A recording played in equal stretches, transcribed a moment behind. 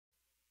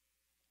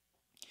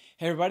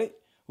Hey everybody,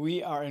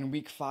 we are in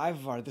week 5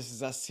 of our This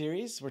Is Us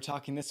series. We're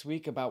talking this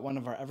week about one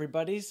of our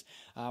everybody's.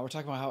 We're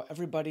talking about how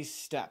everybody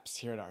steps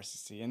here at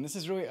RCC. And this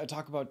is really a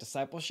talk about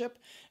discipleship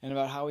and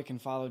about how we can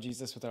follow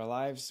Jesus with our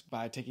lives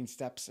by taking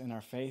steps in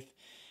our faith.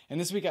 And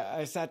this week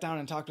I sat down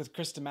and talked with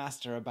Krista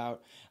Master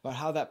about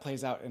how that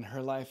plays out in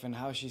her life and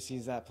how she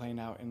sees that playing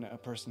out in a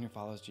person who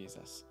follows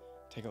Jesus.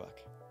 Take a look.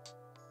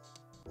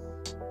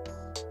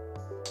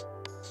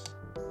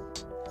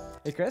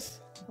 Hey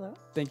Chris. Hello.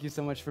 Thank you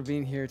so much for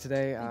being here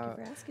today. Thank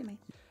you for asking me.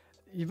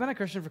 You've been a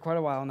Christian for quite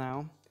a while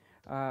now,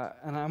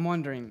 and I'm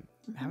wondering,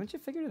 haven't you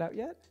figured it out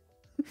yet?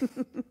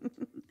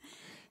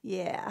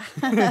 Yeah.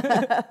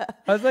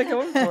 How's that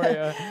going for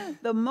you?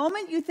 The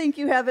moment you think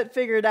you have it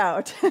figured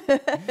out,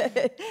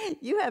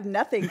 you have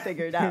nothing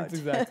figured out. That's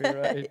exactly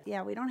right.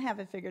 Yeah, we don't have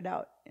it figured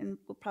out, and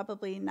we'll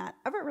probably not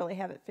ever really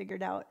have it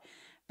figured out.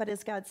 But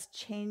as God's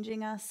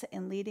changing us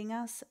and leading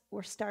us,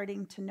 we're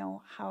starting to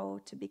know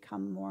how to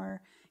become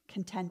more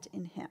content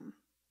in Him.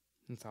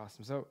 That's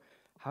awesome. So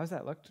how's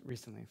that looked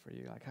recently for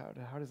you? Like,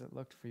 how does it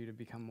look for you to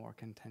become more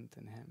content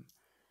in Him?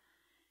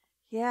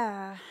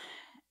 Yeah.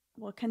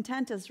 Well,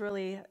 content is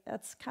really,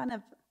 that's kind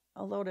of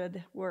a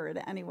loaded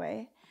word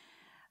anyway.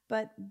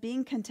 But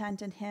being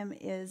content in Him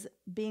is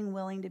being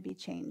willing to be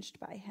changed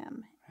by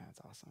Him. Yeah,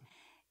 that's awesome.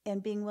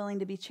 And being willing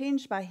to be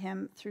changed by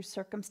Him through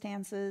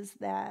circumstances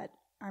that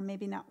are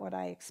maybe not what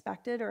I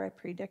expected or I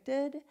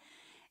predicted,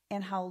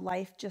 and how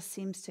life just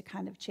seems to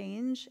kind of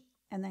change,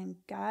 and then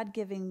God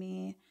giving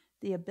me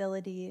the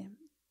ability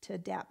to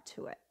adapt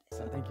to it.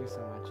 So thank you so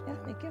much. Yeah,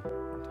 thank you.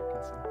 I'm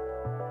talking soon.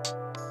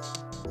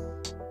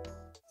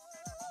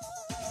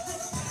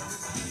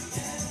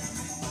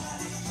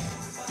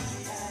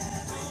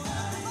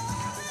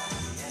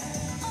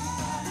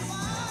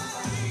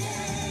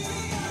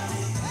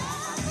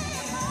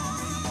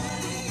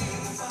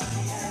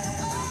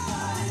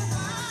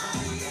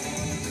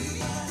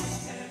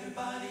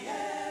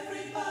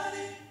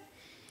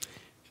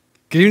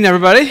 Good evening,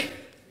 everybody.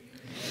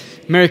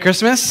 Merry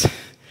Christmas.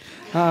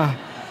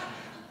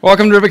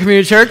 Welcome to River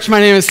Community Church.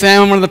 My name is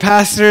Sam. I'm one of the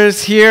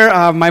pastors here.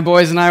 My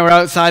boys and I were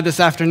outside this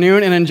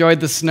afternoon and enjoyed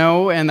the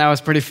snow, and that was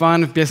pretty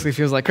fun. It basically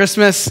feels like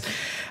Christmas.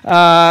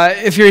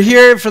 If you're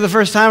here for the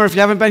first time, or if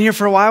you haven't been here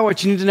for a while,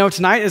 what you need to know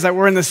tonight is that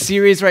we're in the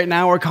series right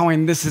now we're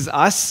calling This Is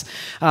Us.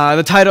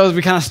 The title is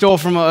we kind of stole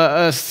from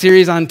a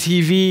series on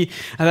TV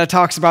that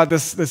talks about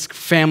this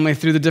family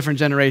through the different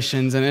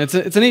generations, and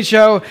it's a neat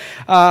show.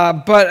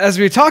 But as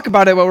we talk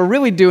about it, what we're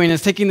really doing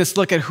is taking this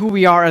look at who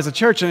we are as a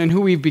church and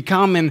who we've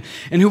become and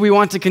who we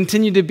want to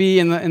continue to be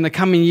in the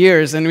coming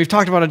years. And we've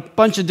talked about a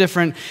bunch of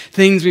different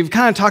things. We've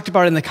kind of talked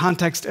about it in the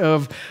context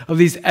of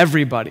these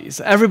everybody's.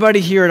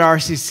 Everybody here at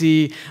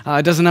RCC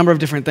does a number of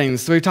different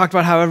things. So we've talked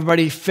about how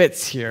everybody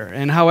fits here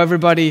and how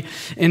everybody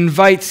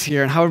invites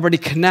here and how everybody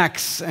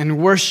connects and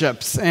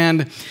worships.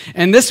 And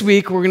this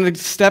week, we're going to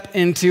step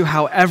into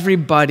how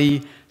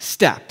everybody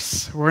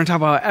steps. We're going to talk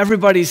about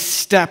everybody's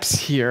steps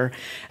here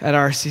at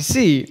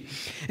RCC.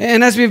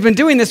 And as we've been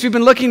doing this, we've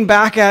been looking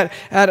back at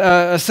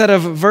a set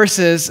of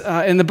verses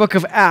in the book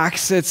of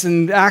Acts. It's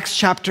in Acts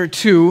chapter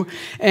 2.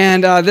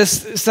 And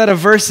this set of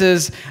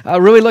verses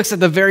really looks at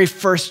the very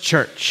first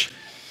church.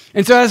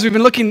 And so as we've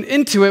been looking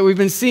into it, we've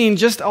been seeing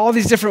just all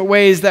these different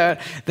ways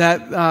that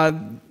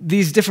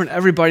these different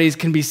everybody's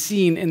can be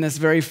seen in this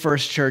very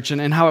first church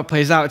and how it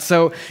plays out.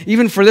 So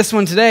even for this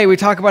one today, we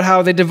talk about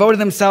how they devoted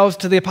themselves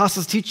to the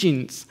apostles'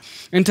 teachings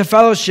and to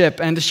fellowship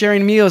and to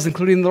sharing meals,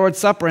 including the Lord's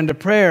Supper and to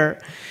prayer.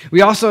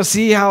 We also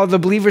see how the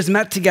believers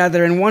met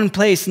together in one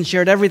place and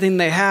shared everything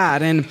they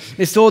had, and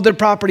they sold their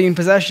property and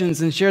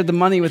possessions and shared the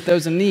money with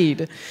those in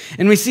need.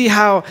 And we see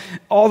how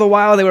all the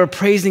while they were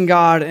praising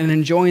God and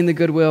enjoying the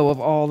goodwill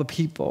of all the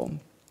people.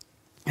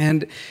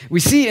 And we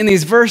see in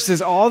these verses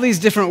all these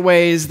different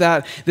ways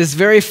that this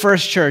very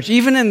first church,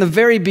 even in the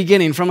very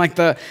beginning, from like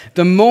the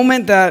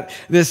moment that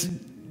this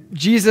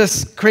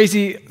Jesus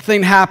crazy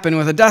thing happened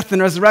with the death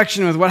and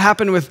resurrection, with what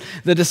happened with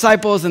the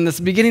disciples and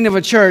this beginning of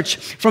a church,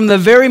 from the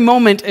very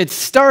moment it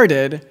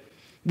started,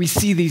 we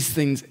see these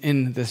things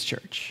in this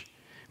church.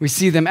 We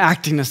see them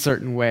acting a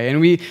certain way. And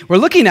we're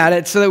looking at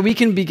it so that we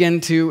can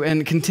begin to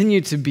and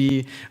continue to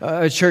be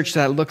a church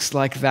that looks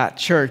like that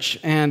church.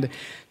 And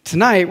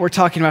tonight we're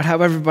talking about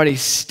how everybody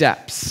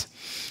steps.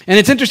 And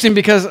it's interesting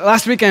because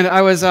last weekend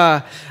I was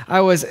at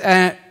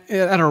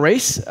a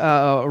race,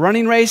 a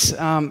running race,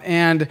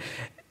 and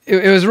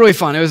it was really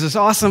fun. It was this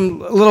awesome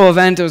little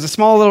event. It was a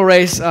small little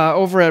race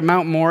over at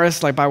Mount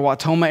Morris, like by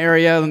Wautoma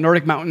area, the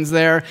Nordic Mountains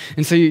there.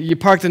 And so you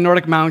parked in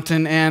Nordic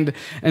Mountain, and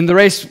the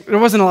race, there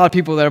wasn't a lot of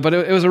people there, but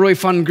it was a really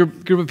fun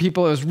group of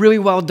people. It was really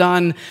well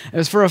done. It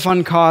was for a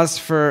fun cause,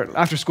 for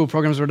after-school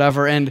programs or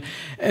whatever, and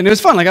it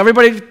was fun. Like,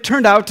 everybody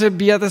turned out to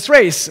be at this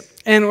race.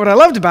 And what I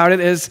loved about it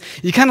is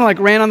you kind of like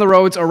ran on the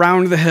roads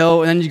around the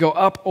hill, and then you go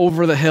up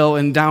over the hill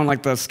and down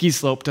like the ski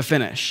slope to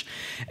finish.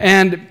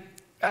 And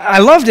I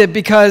loved it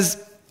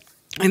because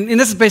And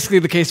this is basically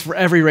the case for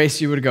every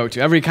race you would go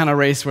to, every kind of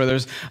race where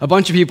there's a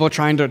bunch of people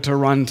trying to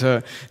run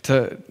to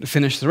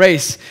finish the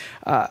race.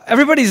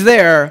 Everybody's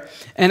there,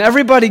 and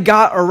everybody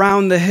got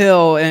around the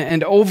hill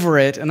and over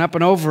it and up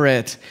and over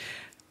it.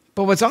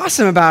 But what's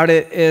awesome about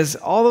it is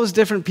all those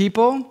different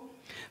people,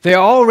 they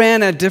all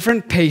ran at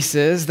different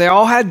paces. They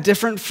all had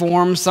different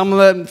forms. Some of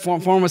the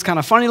form was kind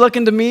of funny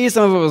looking to me.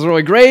 Some of it was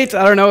really great.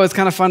 I don't know. It was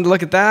kind of fun to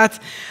look at that.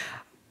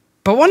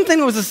 But one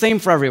thing was the same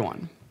for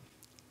everyone.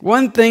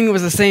 One thing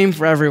was the same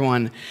for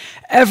everyone.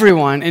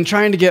 Everyone, in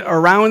trying to get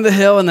around the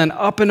hill and then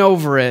up and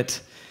over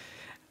it,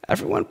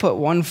 everyone put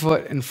one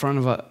foot in front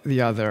of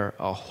the other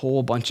a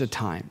whole bunch of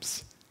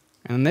times.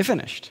 And then they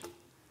finished.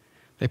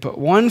 They put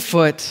one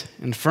foot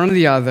in front of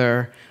the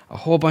other a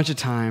whole bunch of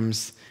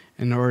times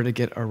in order to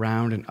get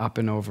around and up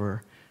and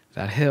over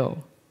that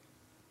hill.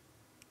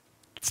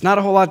 It's not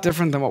a whole lot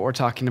different than what we're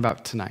talking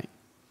about tonight.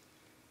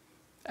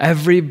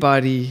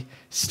 Everybody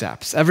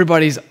steps.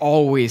 Everybody's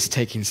always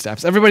taking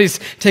steps. Everybody's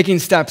taking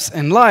steps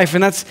in life.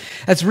 And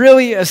that's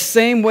really a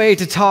same way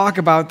to talk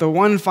about the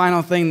one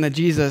final thing that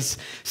Jesus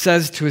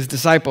says to his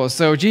disciples.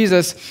 So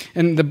Jesus,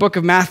 in the book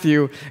of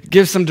Matthew,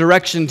 gives some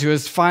direction to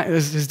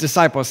his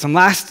disciples, some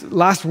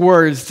last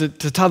words to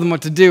tell them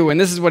what to do. And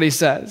this is what he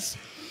says.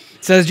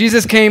 It says,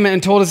 Jesus came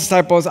and told his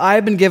disciples, I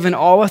have been given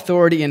all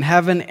authority in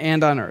heaven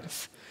and on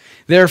earth.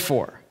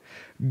 Therefore,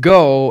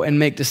 go and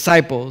make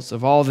disciples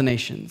of all the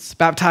nations,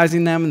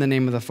 baptizing them in the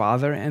name of the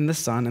Father and the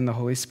Son and the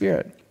Holy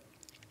Spirit.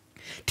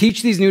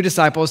 Teach these new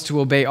disciples to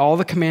obey all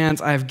the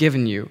commands I have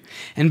given you,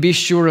 and be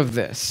sure of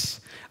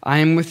this, I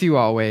am with you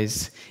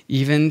always,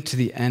 even to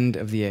the end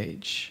of the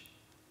age.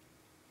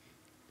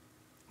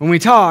 When we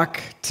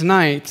talk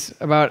tonight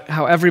about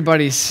how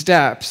everybody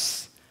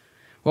steps,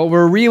 what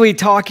we're really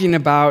talking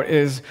about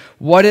is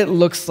what it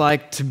looks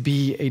like to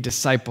be a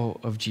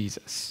disciple of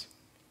Jesus.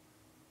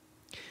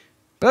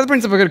 But that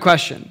brings up a good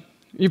question.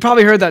 You've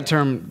probably heard that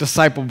term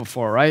disciple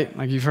before, right?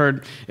 Like you've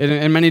heard it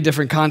in many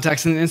different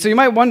contexts. And so you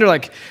might wonder,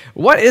 like,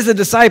 what is a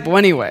disciple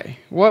anyway?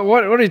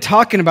 What are we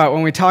talking about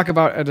when we talk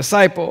about a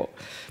disciple?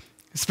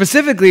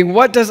 Specifically,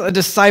 what does a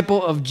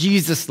disciple of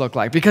Jesus look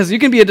like? Because you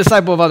can be a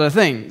disciple of other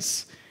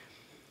things.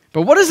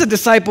 But what does a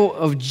disciple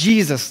of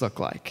Jesus look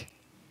like?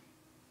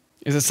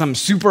 Is it some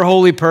super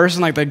holy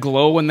person, like they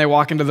glow when they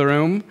walk into the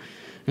room?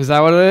 Is that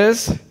what it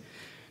is?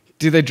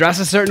 Do they dress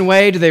a certain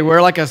way? Do they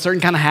wear like a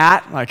certain kind of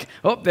hat? Like,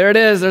 oh, there it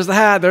is. There's the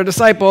hat. They're a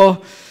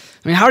disciple.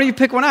 I mean, how do you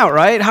pick one out,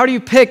 right? How do you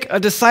pick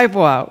a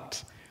disciple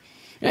out?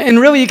 And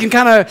really, you can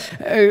kind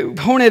of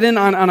hone it in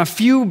on a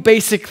few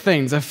basic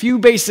things, a few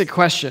basic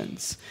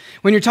questions.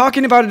 When you're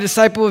talking about a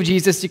disciple of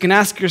Jesus, you can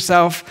ask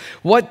yourself,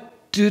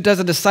 what does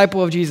a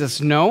disciple of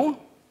Jesus know?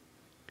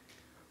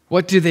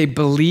 What do they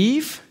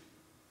believe?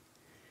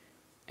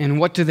 And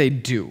what do they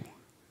do?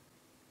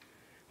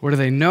 What do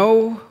they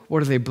know? What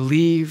do they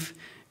believe?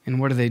 And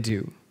what do they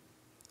do?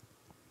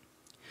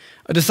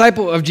 A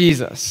disciple of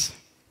Jesus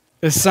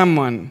is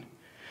someone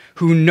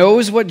who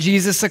knows what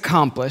Jesus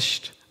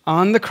accomplished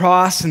on the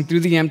cross and through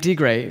the empty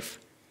grave.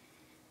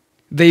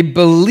 They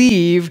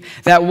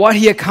believe that what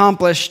he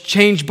accomplished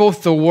changed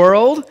both the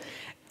world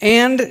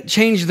and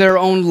changed their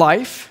own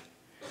life.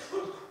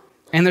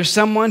 And there's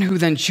someone who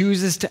then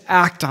chooses to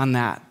act on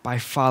that by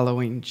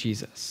following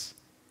Jesus.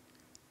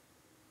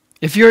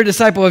 If you're a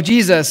disciple of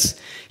Jesus,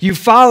 you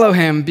follow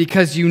him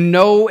because you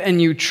know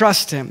and you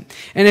trust him.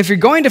 And if you're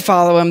going to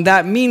follow him,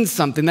 that means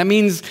something. That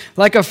means,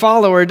 like a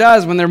follower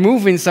does when they're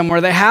moving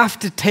somewhere, they have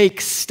to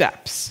take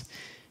steps.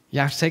 You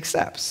have to take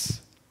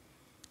steps.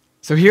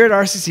 So here at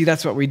RCC,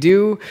 that's what we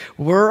do.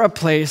 We're a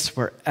place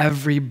where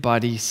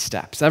everybody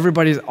steps.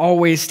 Everybody's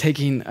always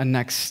taking a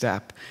next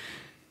step.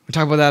 We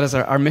talk about that as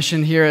our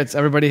mission here. It's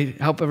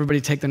help everybody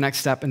take the next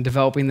step in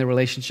developing their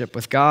relationship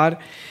with God.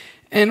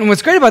 And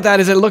what's great about that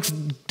is it looks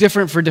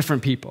different for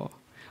different people.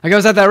 Like I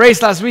was at that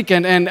race last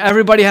weekend, and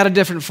everybody had a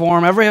different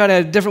form. Everybody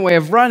had a different way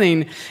of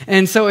running.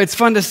 And so it's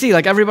fun to see.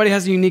 Like everybody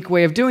has a unique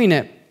way of doing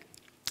it.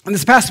 And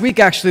this past week,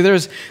 actually,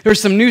 there's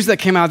some news that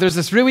came out. There's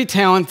this really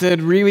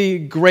talented, really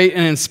great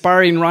and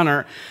inspiring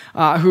runner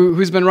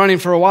who's been running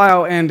for a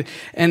while. And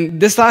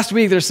this last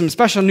week, there's some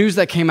special news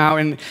that came out.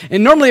 And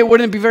normally it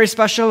wouldn't be very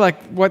special, like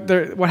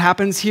what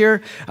happens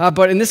here.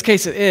 But in this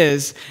case, it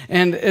is.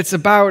 And it's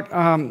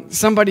about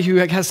somebody who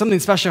has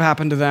something special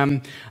happen to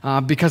them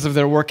because of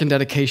their work and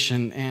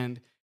dedication. And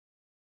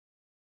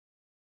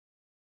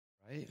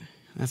right,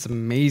 that's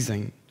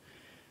amazing.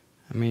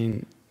 I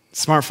mean,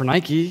 smart for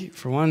Nike,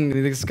 for one.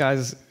 This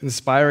guy's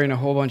inspiring a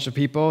whole bunch of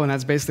people, and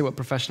that's basically what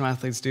professional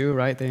athletes do,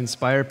 right? They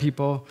inspire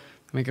people,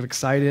 make them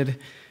excited,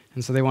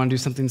 and so they want to do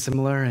something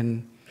similar,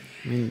 and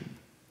I mean,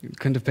 you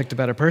couldn't have picked a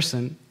better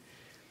person.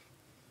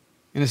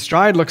 And his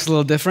stride looks a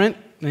little different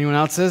than anyone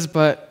else's,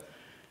 but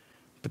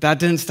that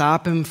didn't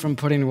stop him from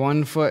putting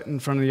one foot in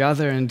front of the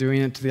other and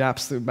doing it to the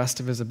absolute best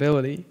of his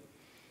ability.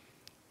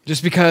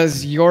 Just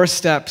because your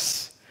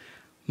steps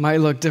might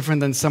look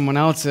different than someone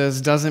else's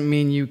doesn't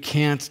mean you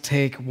can't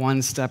take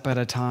one step at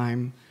a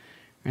time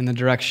in the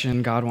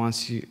direction God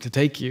wants you to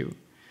take you.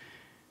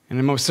 And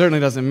it most certainly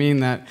doesn't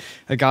mean that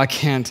God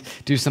can't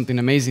do something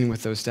amazing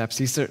with those steps.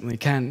 He certainly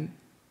can.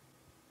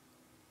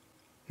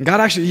 And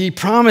God actually, he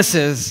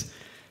promises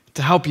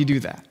to help you do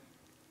that.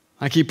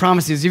 Like he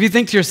promises, if you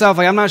think to yourself,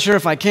 like, I'm not sure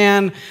if I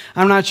can,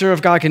 I'm not sure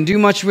if God can do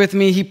much with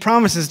me, he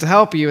promises to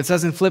help you. It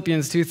says in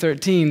Philippians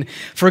 2:13,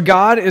 for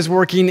God is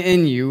working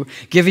in you,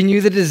 giving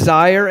you the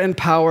desire and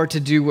power to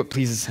do what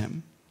pleases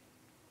him.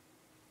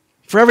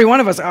 For every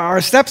one of us,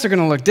 our steps are going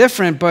to look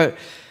different, but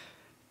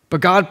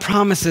God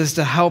promises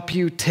to help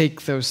you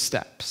take those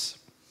steps.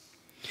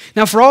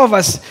 Now, for all of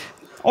us,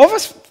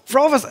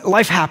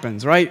 life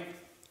happens, right?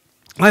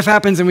 Life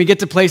happens and we get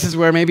to places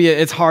where maybe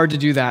it's hard to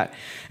do that.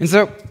 And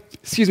so,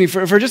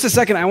 for just a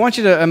second, I want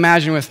you to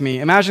imagine with me.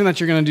 Imagine that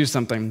you're going to do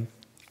something.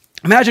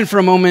 Imagine for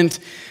a moment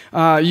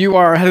you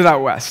are headed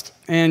out west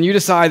and you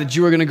decide that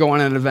you are going to go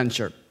on an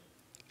adventure.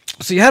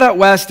 So you head out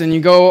west and you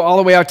go all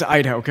the way out to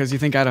Idaho because you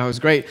think Idaho is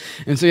great.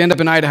 And so you end up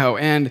in Idaho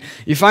and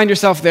you find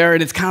yourself there,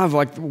 and it's kind of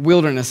like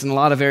wilderness in a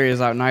lot of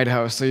areas out in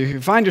Idaho. So you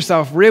find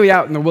yourself really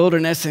out in the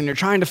wilderness and you're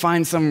trying to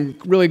find some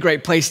really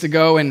great place to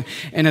go and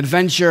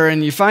adventure.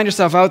 And you find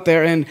yourself out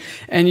there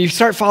and you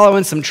start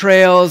following some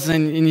trails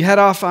and you head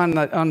off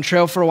on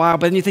trail for a while.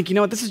 But then you think, you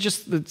know what, this is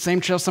just the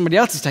same trail somebody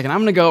else is taking. I'm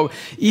going to go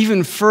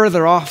even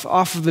further off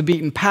of the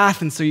beaten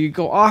path. And so you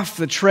go off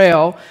the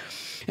trail.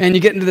 And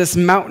you get into this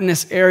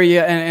mountainous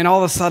area, and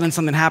all of a sudden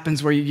something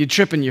happens where you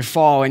trip and you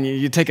fall and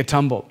you take a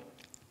tumble.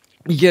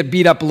 You get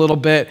beat up a little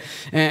bit,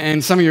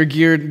 and some of your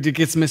gear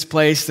gets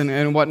misplaced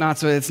and whatnot,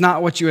 so it's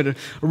not what you had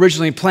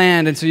originally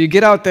planned. And so you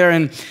get out there,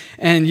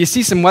 and you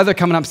see some weather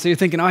coming up, so you're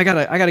thinking, oh, I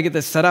gotta get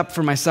this set up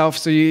for myself.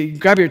 So you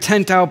grab your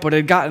tent out, but it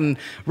had gotten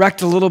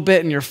wrecked a little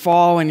bit in your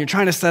fall, and you're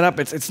trying to set up.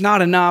 It's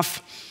not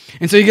enough.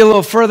 And so you get a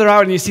little further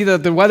out and you see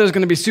that the weather's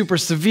going to be super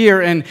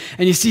severe, and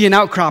you see an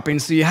outcropping.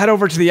 So you head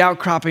over to the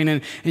outcropping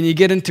and you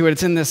get into it.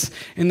 It's in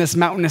this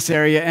mountainous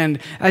area. And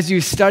as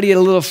you study it a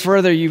little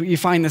further, you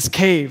find this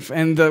cave.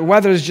 And the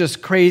weather's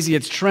just crazy.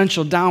 It's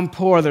torrential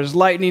downpour. There's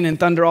lightning and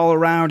thunder all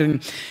around.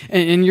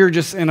 And you're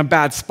just in a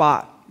bad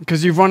spot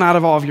because you've run out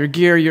of all of your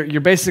gear.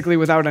 You're basically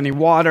without any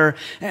water,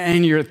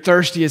 and you're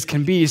thirsty as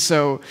can be.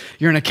 So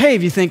you're in a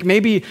cave. You think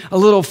maybe a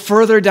little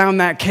further down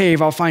that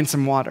cave, I'll find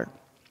some water.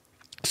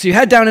 So you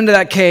head down into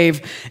that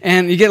cave,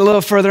 and you get a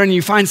little further, and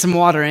you find some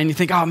water, and you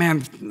think, oh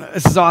man,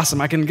 this is awesome.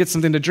 I can get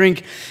something to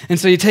drink. And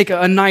so you take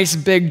a nice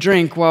big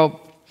drink.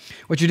 Well,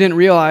 what you didn't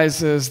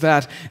realize is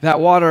that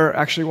water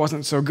actually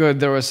wasn't so good.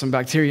 There was some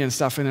bacteria and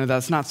stuff in it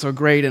that's not so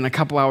great, and a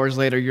couple hours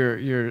later,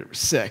 you're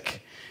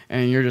sick,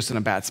 and you're just in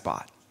a bad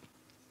spot.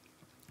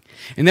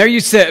 And there you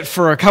sit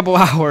for a couple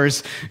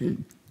hours,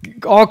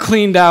 all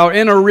cleaned out,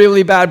 in a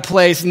really bad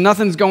place,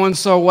 nothing's going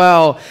so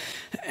well.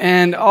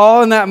 And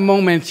all in that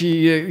moment,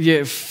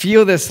 you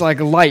feel this like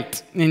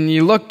light, and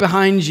you look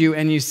behind you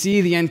and you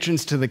see the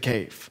entrance to the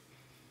cave.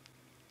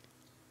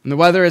 And the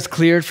weather has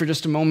cleared for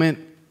just a moment,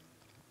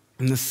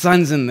 and the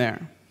sun's in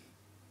there.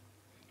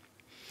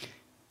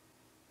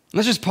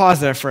 Let's just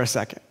pause there for a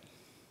second.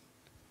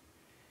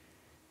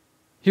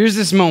 Here's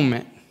this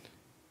moment.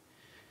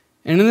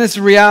 And in this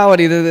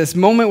reality, this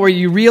moment where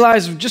you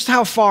realize just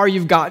how far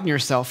you've gotten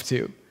yourself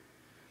to.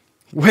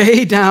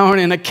 Way down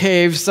in a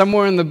cave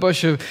somewhere in the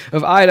bush of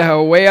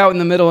Idaho, way out in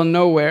the middle of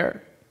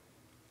nowhere.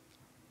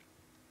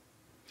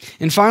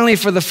 And finally,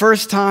 for the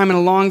first time in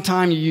a long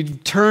time, you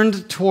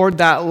turned toward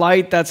that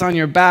light that's on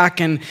your back,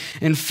 and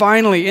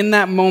finally, in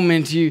that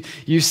moment,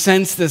 you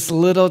sense this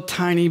little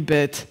tiny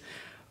bit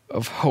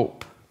of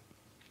hope.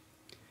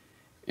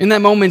 In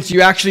that moment, you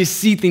actually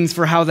see things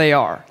for how they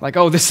are. Like,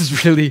 oh, this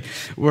is really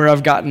where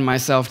I've gotten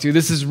myself to.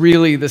 This is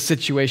really the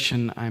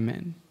situation I'm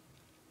in.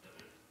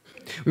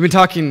 We've been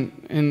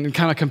talking and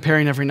kind of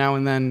comparing every now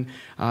and then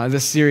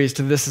this series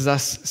to This Is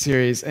Us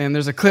series, and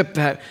there's a clip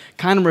that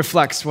kind of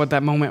reflects what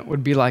that moment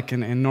would be like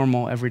in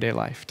normal everyday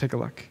life. Take a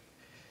look.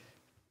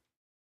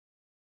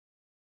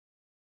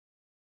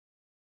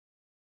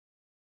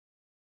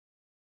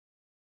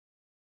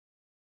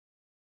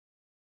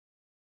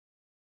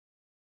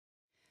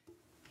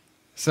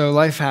 So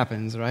life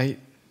happens, right?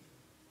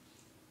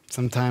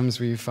 Sometimes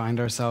we find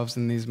ourselves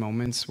in these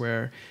moments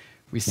where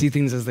we see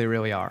things as they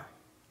really are.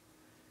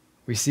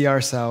 We see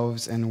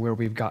ourselves and where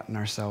we've gotten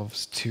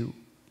ourselves to.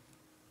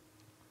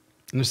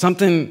 And there's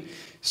something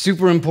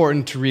super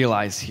important to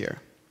realize here.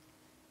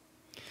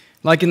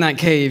 Like in that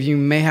cave, you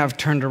may have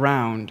turned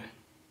around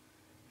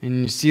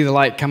and you see the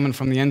light coming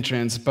from the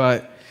entrance,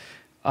 but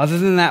other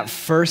than that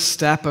first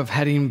step of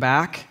heading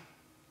back,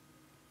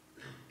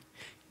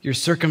 your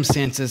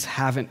circumstances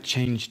haven't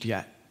changed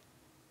yet.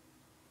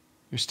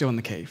 You're still in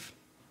the cave.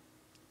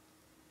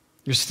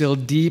 You're still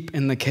deep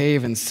in the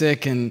cave and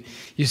sick, and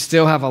you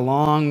still have a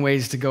long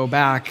ways to go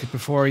back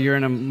before you're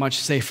in a much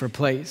safer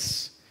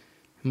place,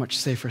 much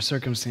safer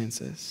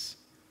circumstances.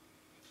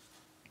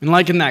 And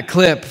like in that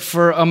clip,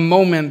 for a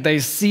moment, they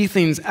see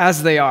things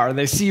as they are.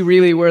 They see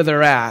really where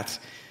they're at.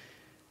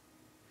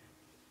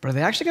 But are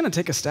they actually going to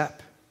take a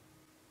step?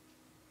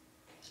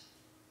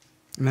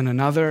 And then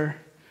another,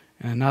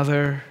 and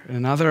another, and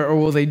another, or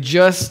will they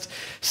just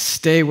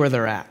stay where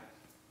they're at?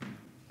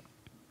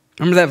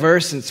 Remember that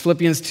verse? It's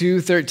Philippians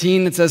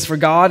 2:13. It says, "For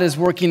God is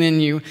working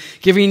in you,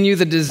 giving you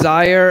the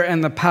desire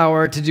and the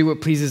power to do what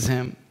pleases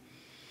him."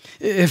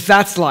 If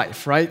that's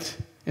life, right?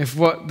 If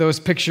what those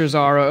pictures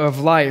are of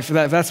life,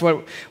 that's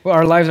what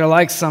our lives are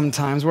like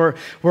sometimes.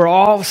 We're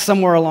all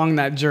somewhere along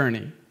that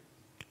journey.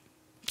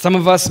 Some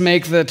of us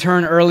make the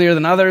turn earlier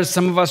than others.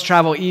 Some of us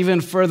travel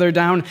even further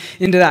down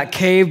into that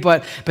cave,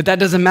 but that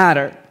doesn't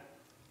matter.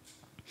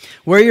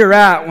 Where you're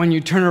at when you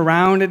turn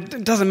around,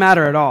 it doesn't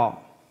matter at all.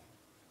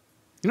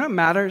 You know what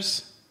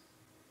matters?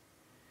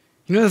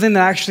 You know the thing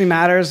that actually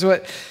matters?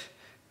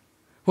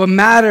 What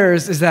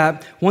matters is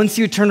that once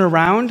you turn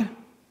around,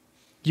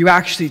 you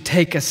actually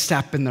take a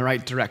step in the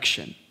right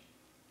direction.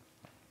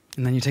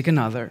 And then you take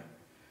another,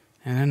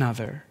 and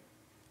another,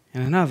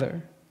 and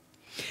another.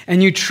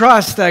 And you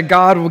trust that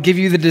God will give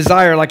you the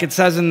desire, like it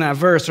says in that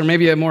verse, or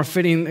maybe a more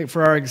fitting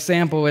for our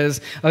example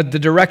is the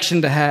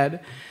direction to head.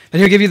 That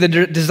he'll give you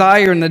the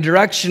desire and the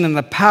direction and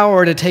the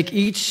power to take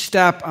each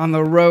step on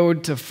the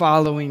road to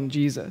following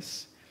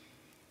Jesus.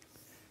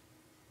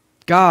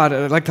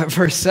 God, like that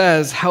verse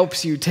says,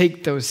 helps you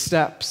take those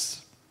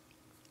steps.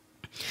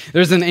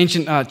 There's an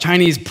ancient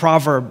Chinese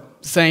proverb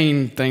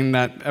saying thing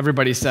that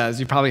everybody says.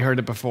 You've probably heard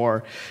it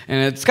before.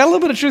 And it's got a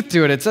little bit of truth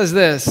to it. It says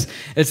this: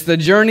 it's the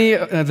journey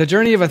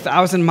of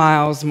 1,000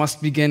 miles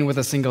must begin with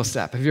a single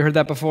step. Have you heard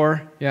that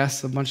before?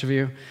 Yes, a bunch of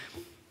you.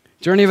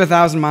 Journey of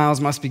 1,000 miles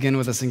must begin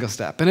with a single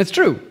step. And it's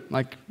true.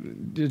 Like,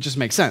 it just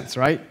makes sense,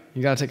 right?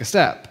 You got to take a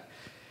step.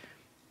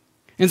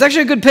 And it's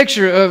actually a good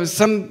picture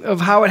of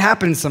how it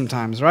happens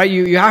sometimes, right?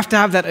 You have to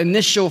have that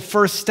initial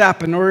first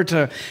step in order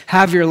to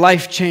have your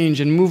life change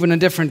and move in a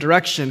different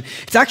direction.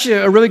 It's actually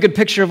a really good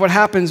picture of what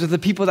happens with the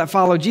people that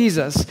follow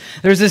Jesus.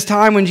 There's this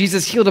time when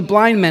Jesus healed a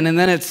blind man, and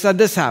then it said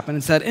this happened.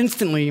 It said,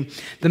 instantly,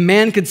 the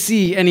man could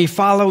see, and he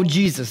followed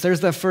Jesus. There's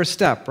the first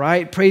step,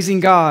 right?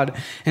 Praising God,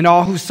 and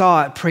all who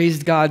saw it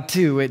praised God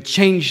too. It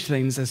changed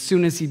things as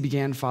soon as he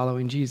began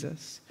following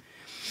Jesus.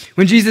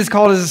 When Jesus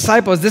called his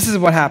disciples, this is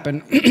what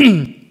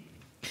happened.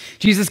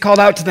 Jesus called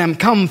out to them,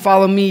 "Come,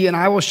 follow me, and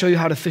I will show you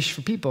how to fish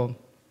for people."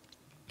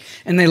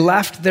 And they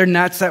left their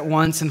nets at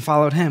once and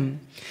followed him.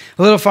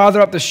 A little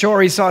farther up the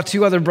shore, he saw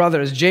two other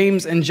brothers,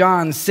 James and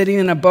John, sitting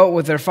in a boat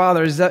with their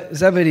father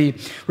Zebedee,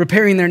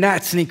 repairing their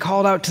nets, and he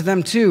called out to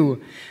them too.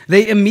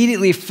 They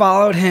immediately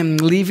followed him,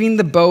 leaving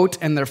the boat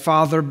and their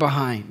father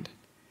behind.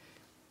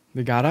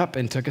 They got up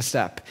and took a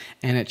step,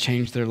 and it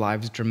changed their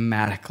lives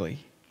dramatically.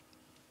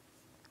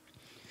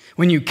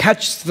 When you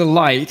catch the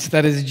light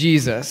that is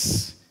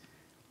Jesus,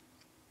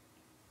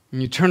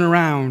 and you turn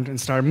around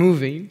and start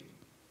moving,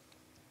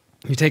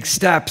 you take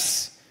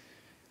steps,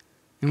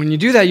 and when you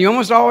do that, you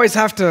almost always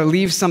have to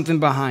leave something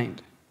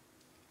behind.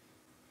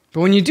 But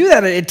when you do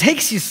that, it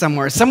takes you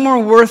somewhere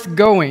worth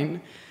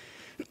going.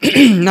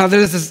 Now,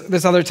 there's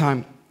this other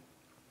time.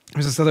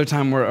 There's this other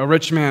time where a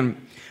rich man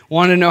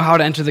wanted to know how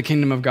to enter the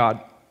kingdom of God.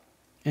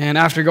 And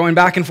after going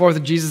back and forth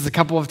with Jesus a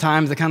couple of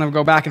times, they kind of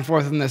go back and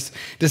forth in this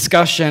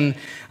discussion,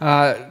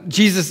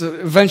 Jesus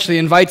eventually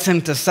invites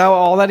him to sell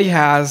all that he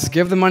has,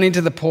 give the money to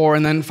the poor,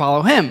 and then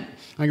follow him.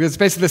 Like, it's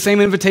basically the same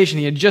invitation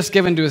he had just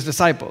given to his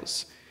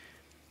disciples.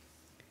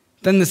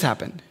 Then this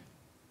happened.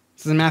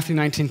 This is in Matthew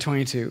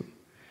 19:22.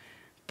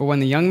 But when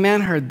the young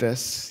man heard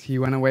this, he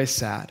went away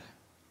sad,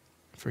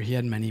 for he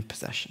had many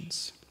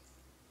possessions.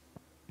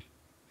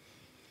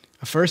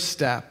 A first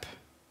step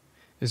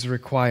is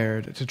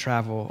required to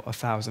travel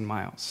 1,000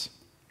 miles.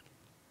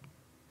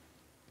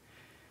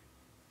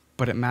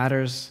 But it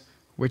matters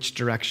which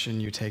direction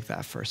you take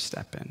that first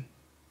step in.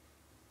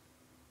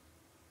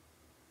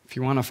 If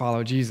you want to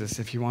follow Jesus,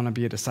 if you want to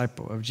be a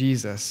disciple of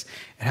Jesus,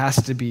 it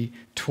has to be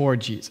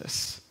toward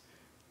Jesus,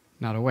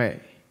 not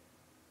away.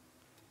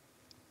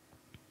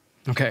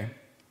 Okay.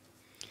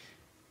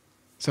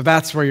 So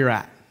that's where you're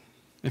at.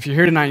 If you're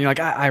here tonight and you're like,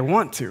 I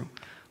want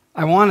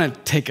to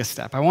take a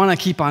step. I want to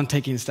keep on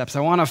taking steps. I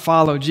want to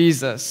follow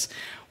Jesus.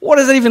 What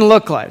does it even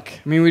look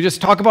like? I mean, we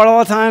just talk about it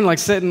all the time, like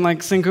sit and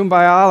like sing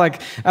Kumbaya,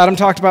 like Adam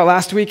talked about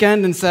last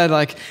weekend and said,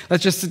 like,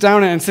 let's just sit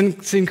down and sing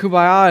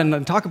Kumbaya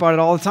and talk about it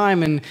all the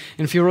time and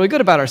feel really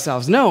good about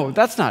ourselves. No,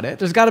 that's not it.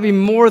 There's got to be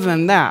more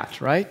than that,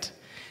 right?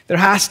 There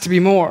has to be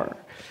more.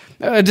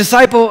 A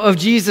disciple of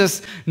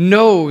Jesus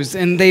knows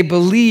and they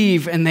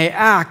believe and they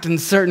act in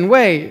certain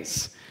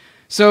ways.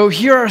 So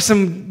here are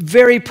some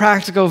very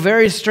practical,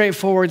 very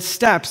straightforward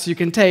steps you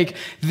can take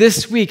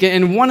this week,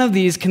 and one of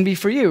these can be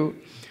for you.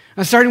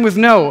 Starting with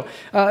no.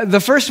 The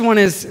first one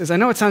is, I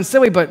know it sounds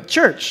silly, but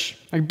church.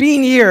 Like,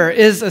 being here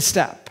is a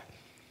step.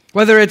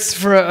 Whether it's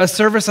for a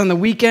service on the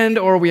weekend,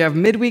 or we have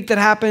midweek that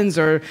happens,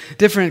 or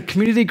different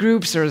community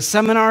groups or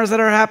seminars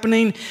that are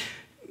happening,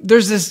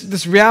 there's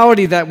this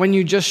reality that when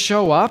you just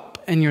show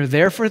up and you're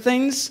there for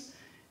things,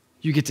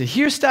 you get to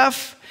hear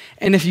stuff,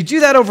 and if you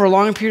do that over a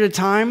long period of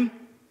time,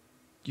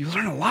 you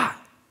learn a lot.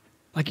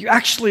 Like, you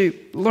actually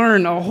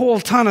learn a whole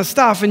ton of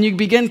stuff, and you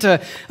begin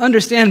to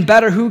understand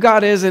better who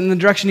God is and the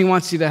direction he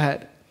wants you to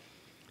head.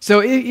 So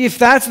if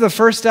that's the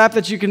first step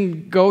that you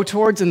can go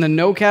towards in the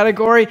no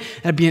category,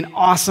 that'd be an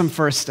awesome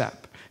first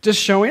step.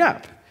 Just showing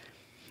up.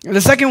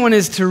 The second one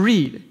is to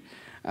read.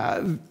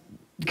 You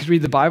could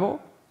read the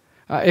Bible.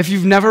 If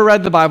you've never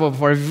read the Bible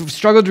before, if you've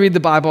struggled to read the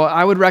Bible,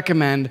 I would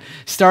recommend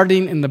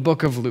starting in the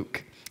book of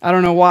Luke. I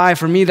don't know why.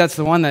 For me, that's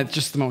the one that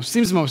just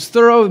seems the most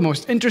thorough, the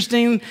most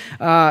interesting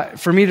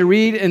for me to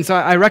read. And so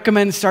I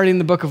recommend starting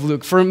the book of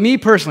Luke. For me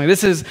personally,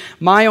 this is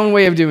my own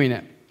way of doing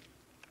it.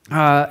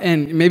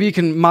 And maybe you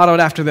can model it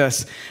after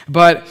this.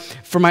 But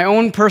for my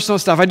own personal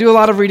stuff, I do a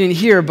lot of reading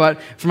here,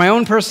 but for my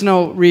own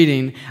personal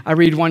reading, I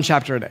read one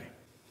chapter a day.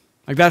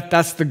 Like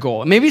that's the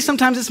goal. Maybe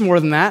sometimes it's more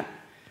than that.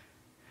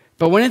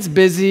 But when it's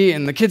busy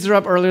and the kids are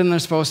up earlier than they're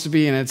supposed to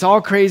be and it's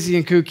all crazy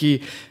and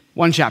kooky,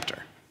 one chapter.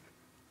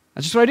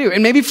 That's just what I do.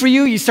 And maybe for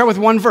you, you start with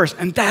one verse,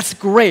 and that's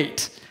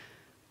great.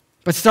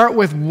 But start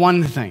with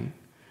one thing.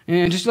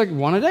 And just like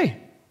one a day.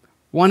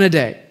 One a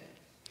day.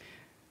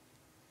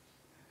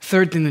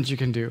 Third thing that you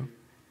can do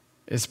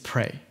is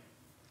pray.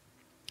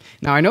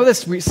 Now, I know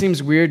this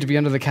seems weird to be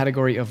under the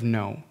category of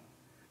know,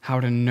 how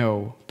to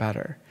know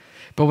better.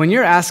 But when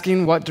you're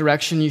asking what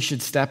direction you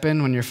should step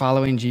in when you're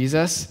following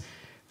Jesus,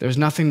 there's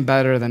nothing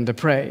better than to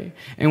pray.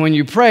 And when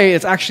you pray,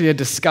 it's actually a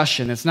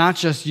discussion. It's not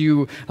just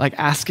you like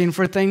asking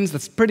for things.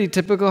 That's pretty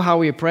typical how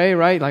we pray,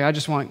 right? Like, I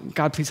just want,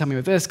 God, please help me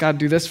with this. God,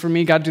 do this for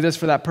me. God, do this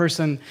for that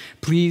person.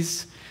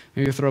 Please.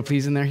 Maybe you throw a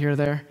please in there, here or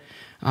there.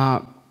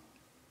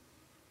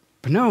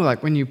 But no,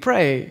 like when you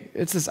pray,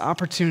 it's this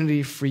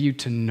opportunity for you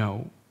to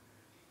know.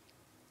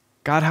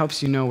 God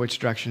helps you know which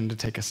direction to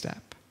take a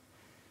step.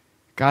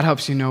 God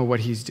helps you know what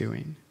he's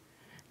doing.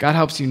 God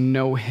helps you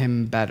know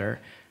him better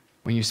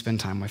when you spend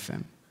time with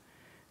him.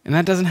 And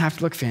that doesn't have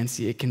to look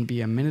fancy. It can be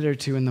a minute or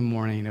two in the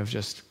morning of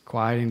just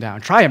quieting down.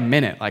 Try a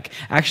minute. Like,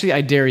 actually, I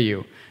dare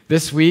you.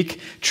 This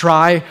week,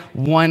 try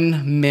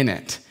 1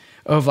 minute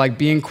of like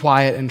being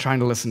quiet and trying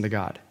to listen to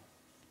God.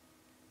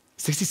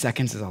 60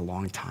 seconds is a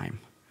long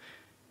time.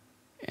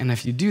 And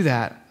if you do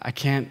that, I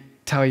can't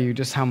tell you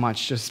just how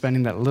much just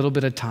spending that little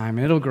bit of time,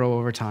 and it'll grow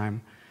over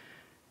time,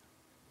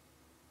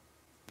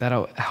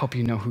 that'll help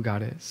you know who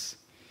God is.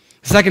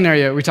 The second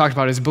area we talked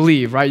about is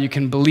believe, right? You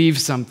can believe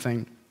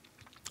something.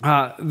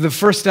 The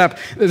first step,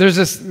 there's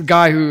this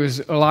guy who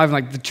was alive in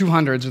like the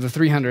 200s or the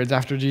 300s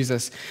after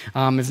Jesus.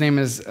 His name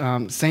is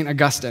St.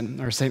 Augustine,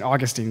 or St.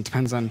 Augustine,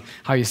 depends on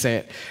how you say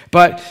it.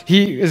 But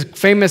he is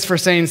famous for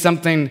saying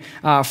something,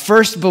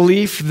 first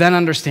belief, then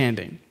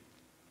understanding.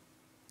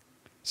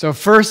 So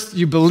first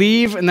you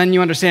believe and then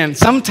you understand.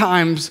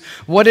 Sometimes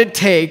what it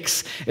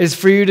takes is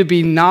for you to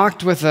be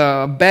knocked with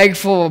a bag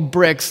full of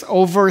bricks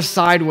over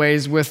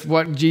sideways with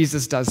what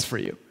Jesus does for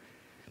you.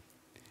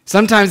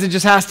 Sometimes it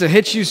just has to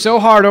hit you so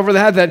hard over the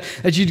head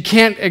that you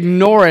can't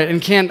ignore it and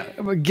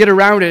can't get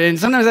around it. And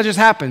sometimes that just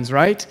happens,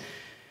 right?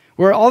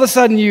 Where all of a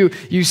sudden you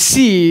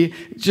see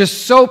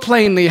just so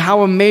plainly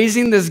how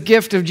amazing this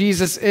gift of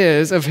Jesus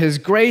is, of his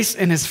grace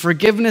and his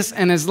forgiveness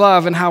and his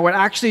love, and how it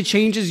actually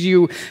changes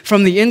you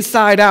from the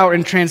inside out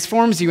and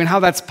transforms you, and how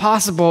that's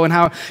possible, and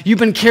how you've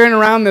been carrying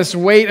around this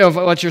weight of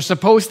what you're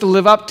supposed to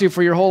live up to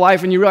for your whole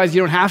life, and you realize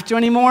you don't have to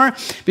anymore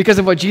because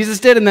of what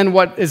Jesus did, and then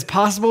what is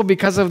possible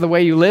because of the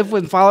way you live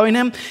with following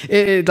him.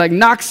 It like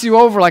knocks you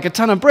over like a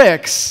ton of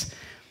bricks.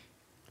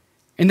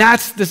 And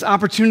that's this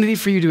opportunity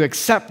for you to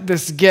accept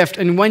this gift.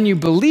 And when you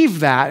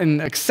believe that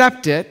and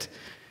accept it,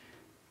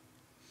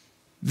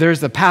 there's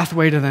the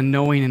pathway to then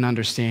knowing and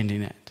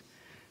understanding it.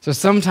 So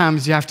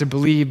sometimes you have to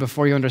believe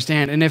before you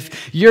understand. And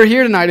if you're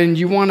here tonight and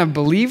you want to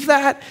believe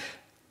that,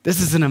 this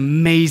is an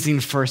amazing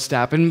first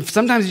step. And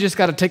sometimes you just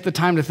got to take the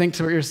time to think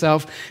to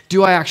yourself,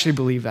 do I actually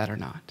believe that or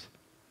not?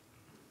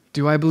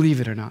 Do I believe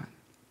it or not?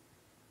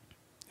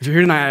 If you're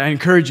here tonight, I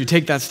encourage you,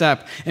 take that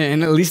step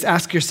and at least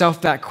ask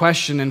yourself that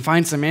question and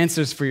find some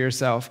answers for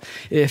yourself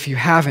if you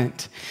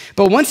haven't.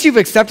 But once you've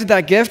accepted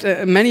that gift,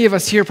 many of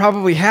us here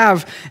probably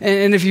have,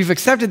 and if you've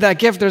accepted that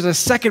gift, there's a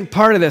second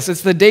part of this.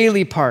 It's the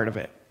daily part of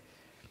it.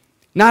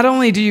 Not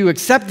only do you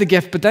accept the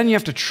gift, but then you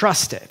have to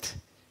trust it.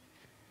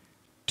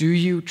 Do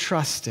you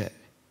trust it?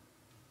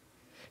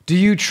 Do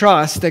you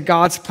trust that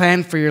God's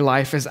plan for your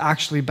life is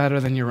actually better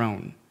than your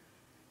own?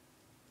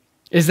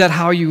 Is that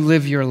how you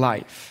live your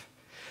life?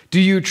 Do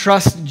you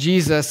trust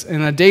Jesus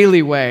in a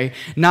daily way,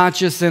 not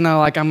just in a,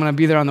 like, I'm going to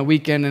be there on the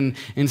weekend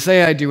and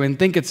say I do and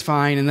think it's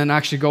fine and then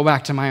actually go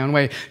back to my own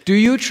way? Do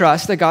you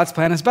trust that God's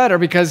plan is better?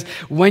 Because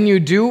when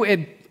you do,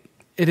 it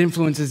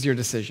influences your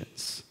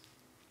decisions.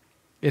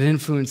 It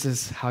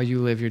influences how you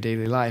live your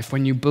daily life.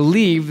 When you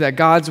believe that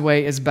God's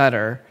way is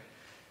better,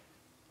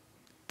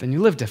 then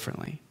you live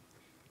differently.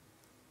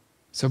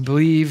 So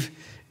believe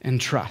and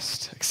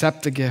trust.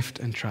 Accept the gift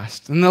and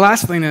trust. And the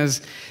last thing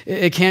is,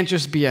 it can't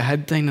just be a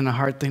head thing and a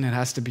heart thing. It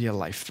has to be a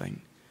life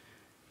thing.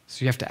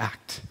 So you have to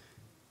act.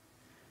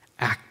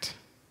 Act.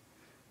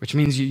 Which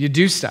means you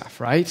do stuff,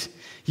 right?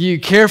 You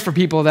care for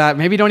people that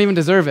maybe don't even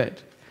deserve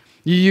it.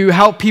 You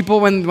help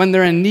people when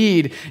they're in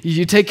need.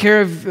 You take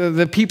care of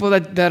the people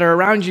that are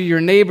around you,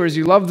 your neighbors.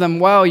 You love them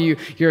well.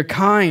 You're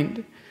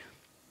kind.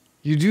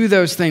 You do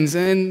those things.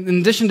 And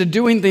in addition to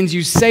doing things,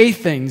 you say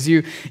things.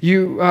 You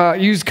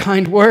use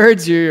kind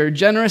words. You're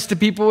generous to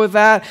people with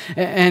that.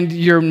 And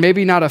you're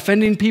maybe not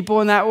offending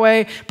people in that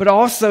way. But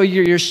also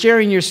you're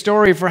sharing your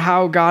story for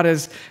how God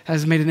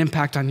has made an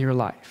impact on your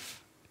life.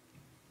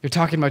 You're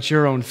talking about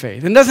your own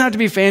faith. And it doesn't have to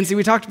be fancy.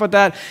 We talked about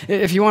that.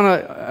 If you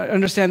want to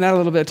understand that a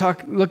little bit,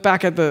 look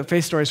back at the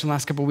faith stories from the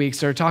last couple of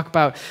weeks, or talk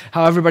about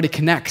how everybody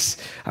connects.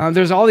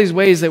 There's all these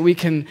ways that we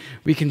can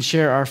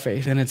share our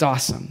faith, and it's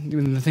awesome,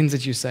 doing the things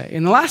that you say.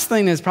 And the last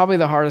thing is probably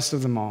the hardest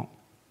of them all,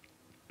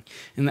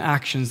 in the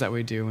actions that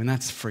we do, and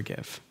that's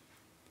forgive.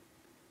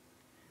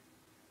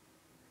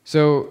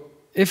 So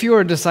if you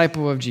are a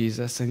disciple of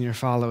Jesus and you're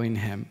following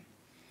him,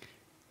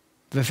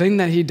 the thing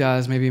that he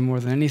does, maybe more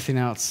than anything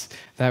else,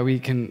 that we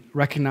can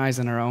recognize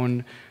in our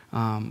own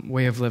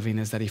way of living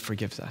is that he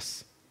forgives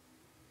us.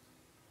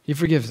 He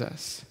forgives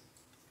us.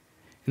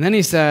 And then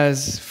he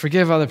says,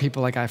 forgive other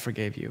people like I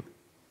forgave you.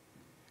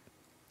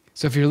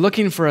 So if you're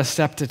looking for a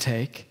step to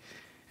take,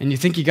 and you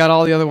think you got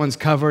all the other ones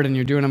covered and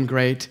you're doing them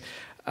great,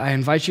 I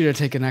invite you to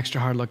take an extra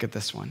hard look at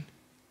this one.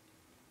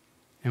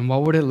 And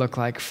what would it look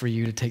like for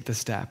you to take the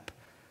step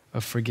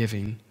of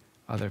forgiving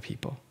other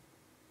people?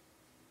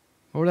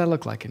 What would that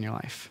look like in your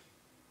life?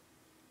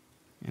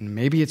 And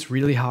maybe it's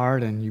really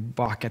hard and you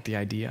balk at the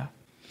idea.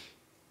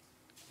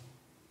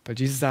 But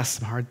Jesus asked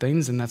some hard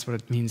things, and that's what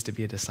it means to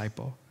be a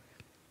disciple.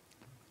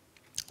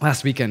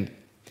 Last weekend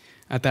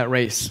at that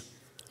race,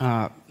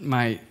 our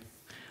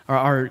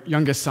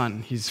youngest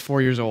son, he's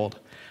 4 years old.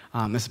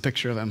 There's a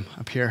picture of him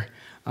up here.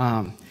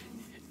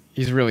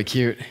 He's really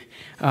cute.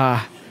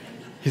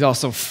 He's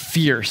also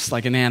fierce,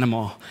 like an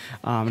animal.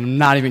 I'm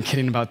not even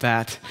kidding about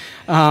that.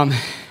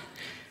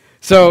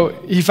 So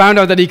he found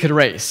out that he could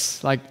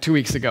race like 2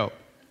 weeks ago.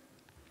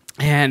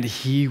 And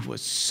he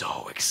was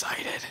so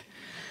excited.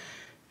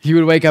 He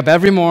would wake up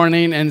every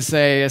morning and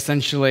say,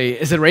 essentially,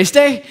 is it race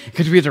day?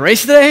 Could we be at the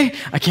race today?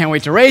 I can't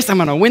wait to race. I'm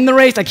going to win the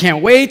race. I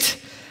can't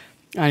wait.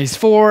 And he's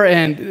 4,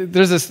 and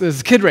there's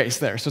this kid race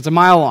there, so it's a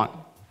mile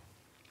long.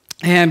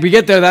 And we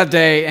get there that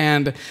day,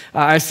 and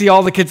I see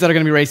all the kids that are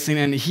going to be racing,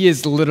 and he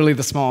is literally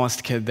the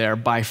smallest kid there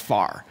by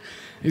far.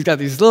 He's got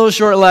these little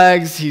short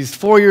legs. He's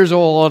 4 years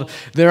old.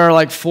 There are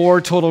like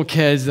 4 total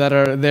kids that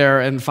are there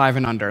and 5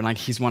 and under, and like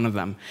he's one of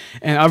them.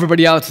 And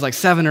everybody else is like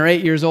 7 or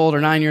 8 years old or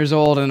 9 years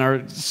old and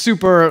are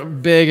super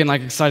big and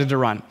like excited to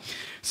run.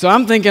 So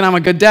I'm thinking I'm a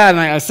good dad,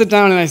 and I sit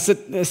down and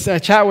I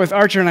chat with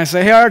Archer, and I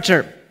say, hey,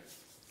 Archer,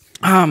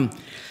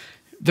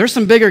 there's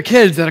some bigger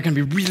kids that are going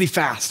to be really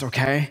fast,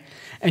 okay?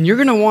 And you're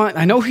going to want,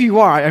 I know who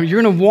you are,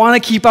 you're going to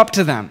want to keep up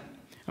to them,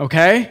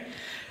 okay?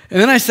 And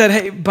then I said,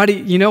 hey, buddy,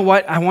 you know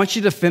what? I want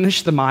you to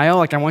finish the mile.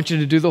 Like, I want you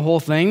to do the whole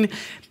thing.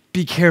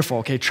 Be careful,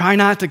 okay? Try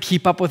not to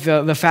keep up with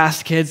the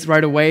fast kids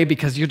right away,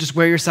 because you'll just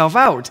wear yourself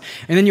out.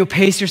 And then you'll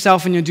pace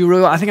yourself and you'll do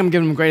really well. I think I'm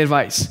giving him great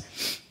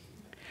advice.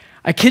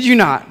 I kid you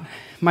not.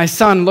 My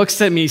son looks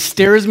at me,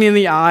 stares me in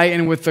the eye,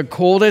 and with the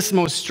coldest,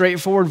 most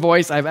straightforward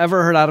voice I've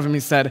ever heard out of him, he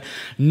said,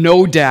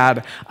 no,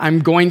 Dad, I'm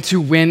going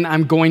to win.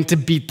 I'm going to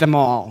beat them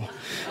all.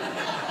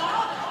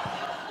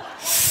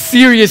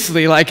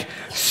 Seriously, like,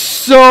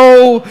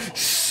 so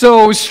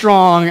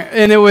strong,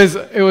 and it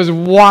was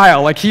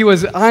wild. Like,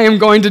 I am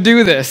going to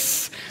do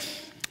this.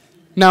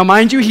 Now,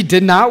 mind you, he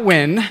did not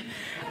win,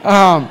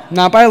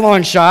 not by a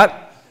long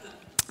shot,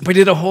 but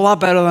he did a whole lot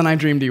better than I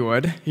dreamed he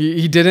would.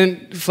 He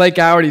didn't flake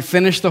out. He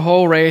finished the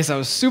whole race. I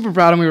was super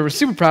proud of him. We were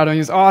super proud of him. He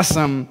was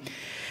awesome.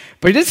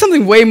 But he did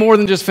something way more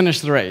than just finish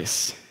the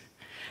race.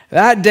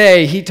 That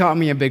day, he taught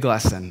me a big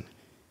lesson.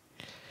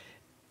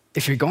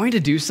 If you're going to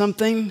do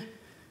something,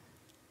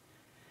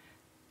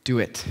 do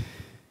it.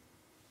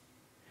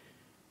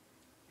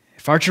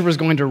 If Archer was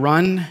going to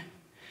run,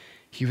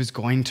 he was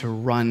going to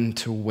run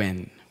to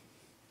win,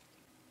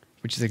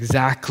 which is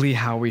exactly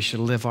how we should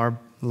live our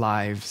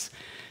lives,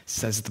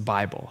 says the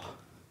Bible.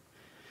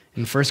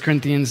 In 1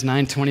 Corinthians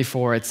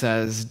 9:24, it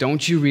says,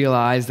 don't you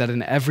realize that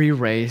in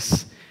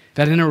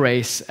a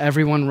race,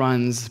 everyone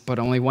runs, but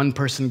only one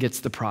person gets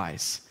the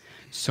prize.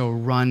 So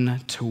run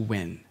to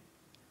win.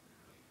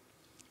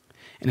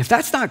 And if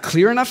that's not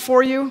clear enough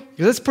for you,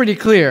 because it's pretty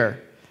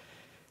clear,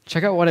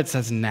 check out what it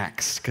says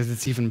next, because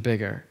it's even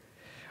bigger.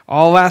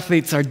 All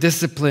athletes are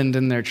disciplined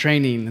in their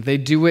training. They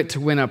do it to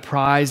win a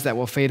prize that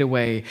will fade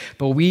away,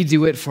 but we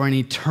do it for an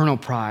eternal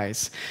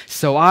prize.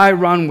 So I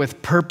run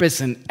with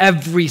purpose in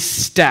every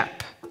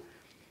step.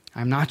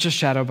 I'm not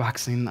just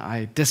shadowboxing.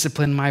 I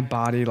discipline my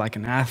body like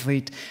an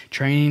athlete,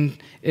 training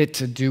it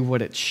to do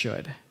what it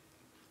should.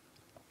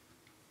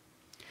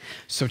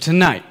 So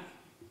tonight,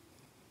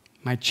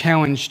 my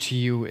challenge to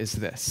you is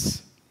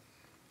this.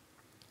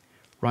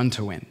 Run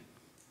to win.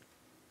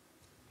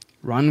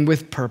 Run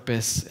with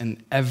purpose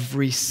in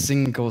every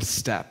single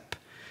step.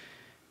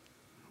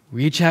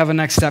 We each have a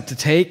next step to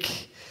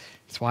take.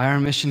 That's why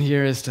our mission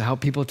here is to help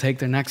people take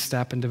their next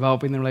step in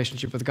developing their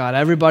relationship with God.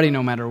 Everybody,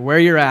 no matter where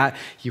you're at,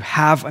 you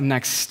have a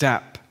next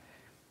step.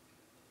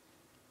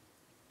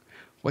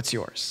 What's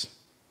yours?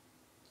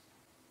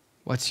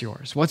 What's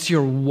yours? What's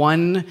your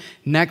one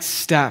next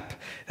step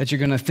that you're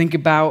going to think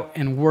about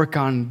and work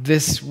on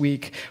this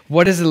week?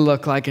 What does it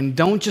look like? And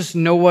don't just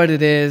know what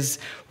it is.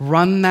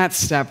 Run that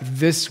step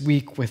this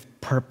week with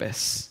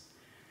purpose.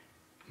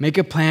 Make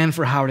a plan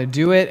for how to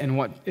do it and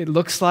what it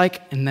looks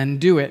like, and then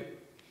do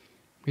it.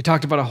 We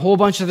talked about a whole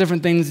bunch of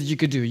different things that you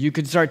could do. You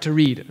could start to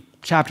read a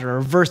chapter or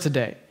a verse a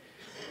day.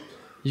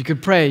 You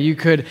could pray. You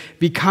could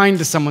be kind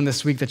to someone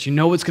this week that you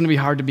know it's going to be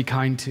hard to be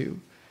kind to.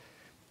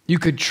 You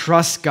could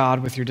trust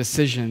God with your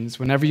decisions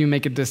whenever you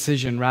make a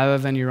decision rather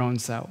than your own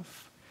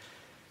self.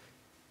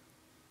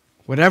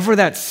 Whatever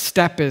that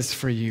step is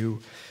for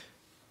you,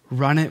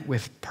 run it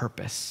with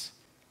purpose.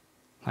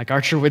 Like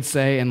Archer would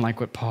say and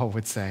like what Paul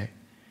would say.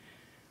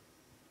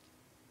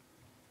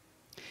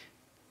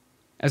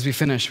 As we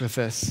finish with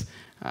this,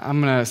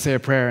 I'm going to say a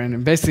prayer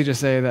and basically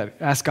just say that,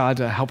 ask God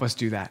to help us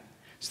do that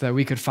so that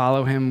we could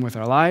follow him with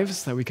our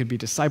lives, that we could be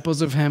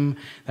disciples of him,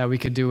 that we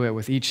could do it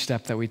with each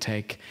step that we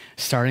take,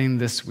 starting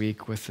this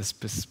week with the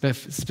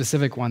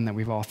specific one that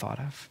we've all thought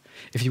of.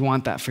 If you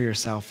want that for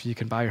yourself, you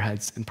can bow your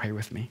heads and pray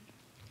with me.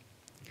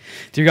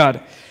 Dear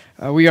God,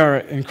 we are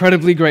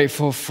incredibly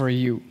grateful for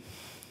you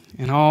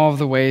in all of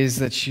the ways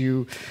that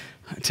you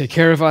take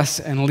care of us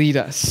and lead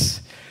us.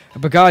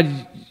 But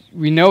God,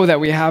 we know that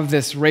we have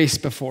this race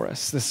before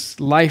us, this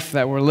life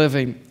that we're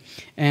living,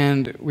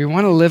 and we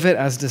want to live it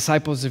as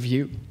disciples of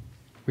you.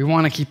 We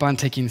want to keep on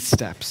taking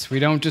steps. We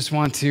don't just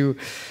want to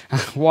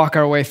walk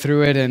our way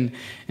through it and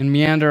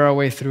meander our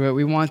way through it.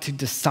 We want to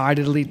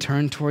decidedly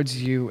turn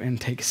towards you and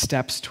take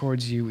steps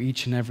towards you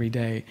each and every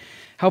day.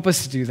 Help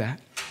us to do that.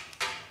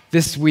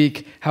 This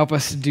week, help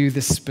us to do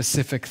this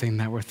specific thing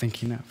that we're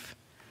thinking of.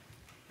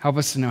 Help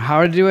us to know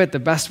how to do it, the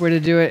best way to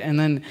do it, and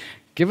then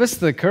give us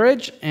the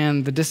courage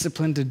and the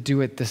discipline to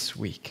do it this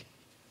week.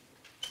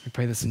 We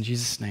pray this in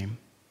Jesus' name.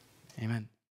 Amen.